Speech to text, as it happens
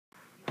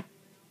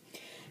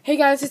Hey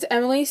guys, it's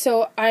Emily.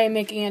 So I am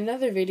making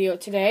another video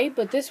today,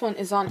 but this one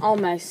is on all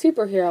my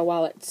superhero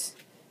wallets.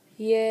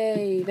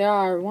 Yay! There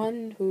are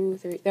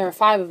there are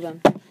 5 of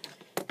them.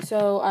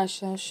 So I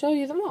shall show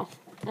you them all.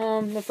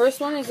 The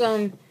first one is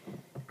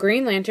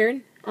Green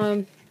Lantern.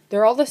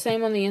 They're all the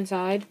same on the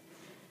inside.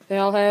 They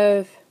all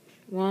have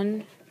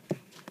 1,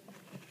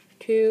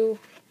 2,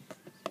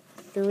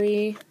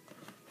 3,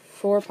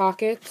 4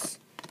 pockets.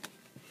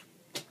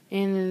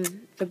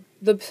 And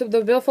the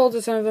billfolds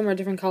of some of them are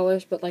different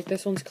colors, but like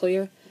this one's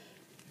clear.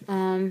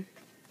 They're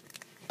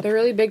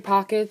really big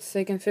pockets.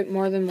 They can fit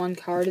more than one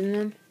card in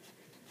them.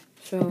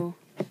 So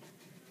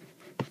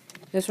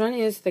this one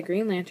is the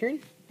Green Lantern.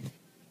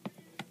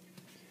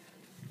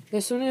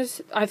 This one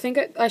is, I think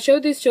I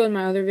showed these two in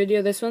my other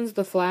video. This one's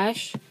the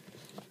Flash.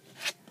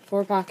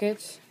 4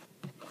 pockets.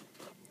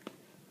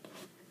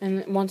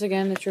 And once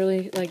again, it's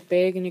really like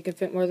big and you can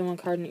fit more than one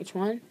card in each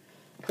one.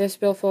 This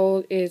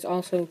billfold is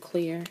also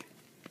clear.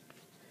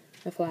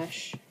 The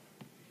Flash.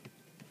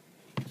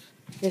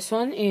 This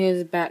one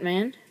is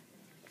Batman.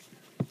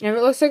 And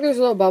it looks like there's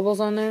little bubbles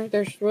on there.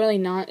 There's really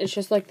not. It's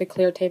just like the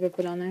clear tape I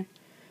put on there.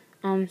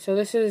 So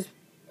this is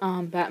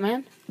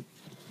Batman.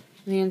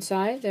 On the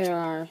inside, there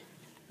are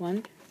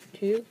 1,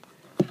 2,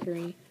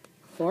 3,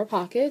 4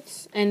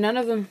 pockets. And none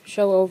of them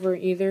show over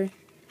either.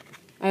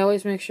 I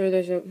always make sure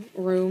there's a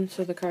room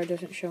so the card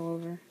doesn't show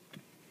over.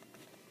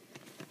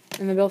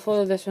 And the billfold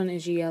of this one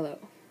is yellow.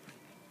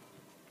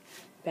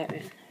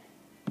 Batman.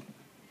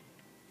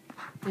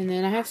 And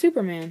then I have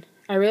Superman.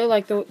 I really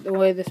like the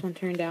way this one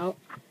turned out.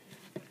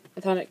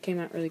 I thought it came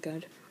out really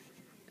good.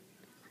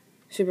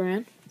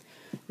 Superman.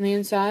 On the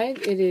inside,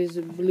 it is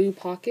blue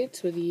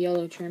pockets with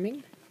yellow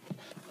trimming.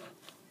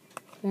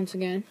 Once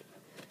again,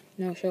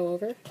 no show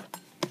over.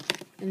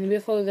 And the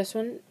billfold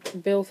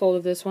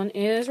of this one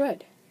is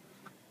red.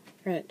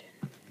 Red.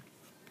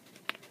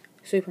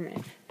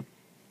 Superman.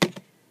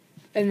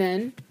 And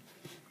then,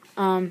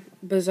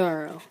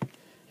 Bizarro.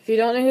 If you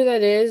don't know who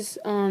that is,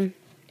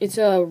 it's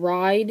a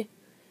ride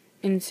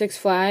in Six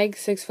Flags.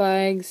 Six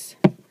Flags,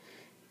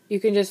 you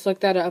can just look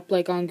that up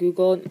like on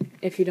Google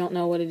if you don't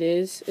know what it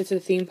is. It's a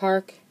theme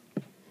park.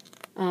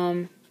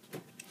 And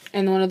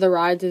one of the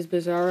rides is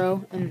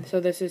Bizarro. And so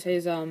this is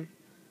his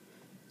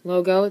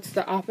logo. It's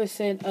the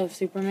opposite of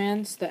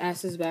Superman's. The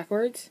S is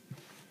backwards.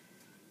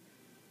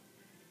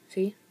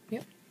 See?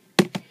 Yep.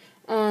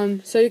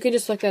 So you can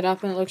just look that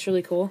up and it looks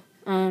really cool.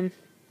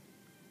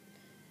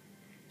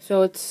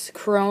 So it's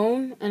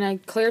chrome, and I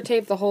clear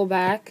tape the whole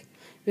back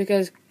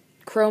because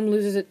chrome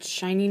loses its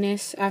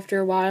shininess after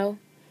a while.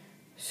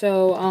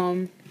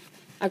 So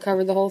I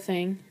covered the whole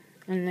thing,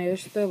 and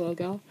there's the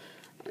logo.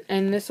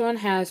 And this one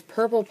has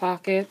purple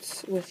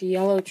pockets with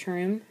yellow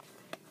trim,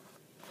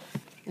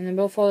 and the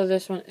billfold of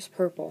this one is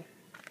purple.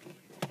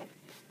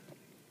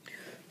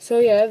 So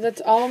yeah,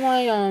 that's all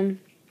my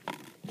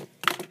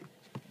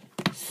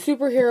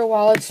superhero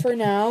wallets for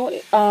now.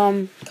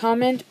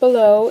 Comment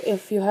below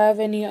if you have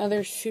any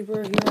other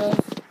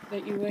superheroes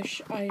that you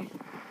wish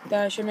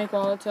that I should make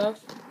wallets of.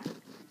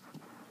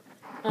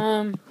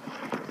 The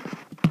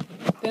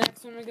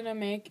next one we're gonna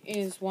make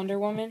is Wonder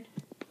Woman.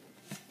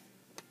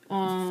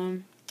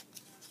 But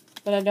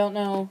I don't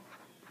know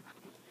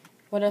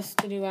what else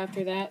to do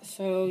after that,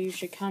 so you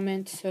should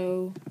comment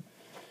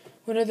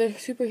what other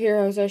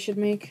superheroes I should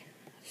make.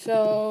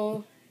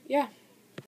 So yeah.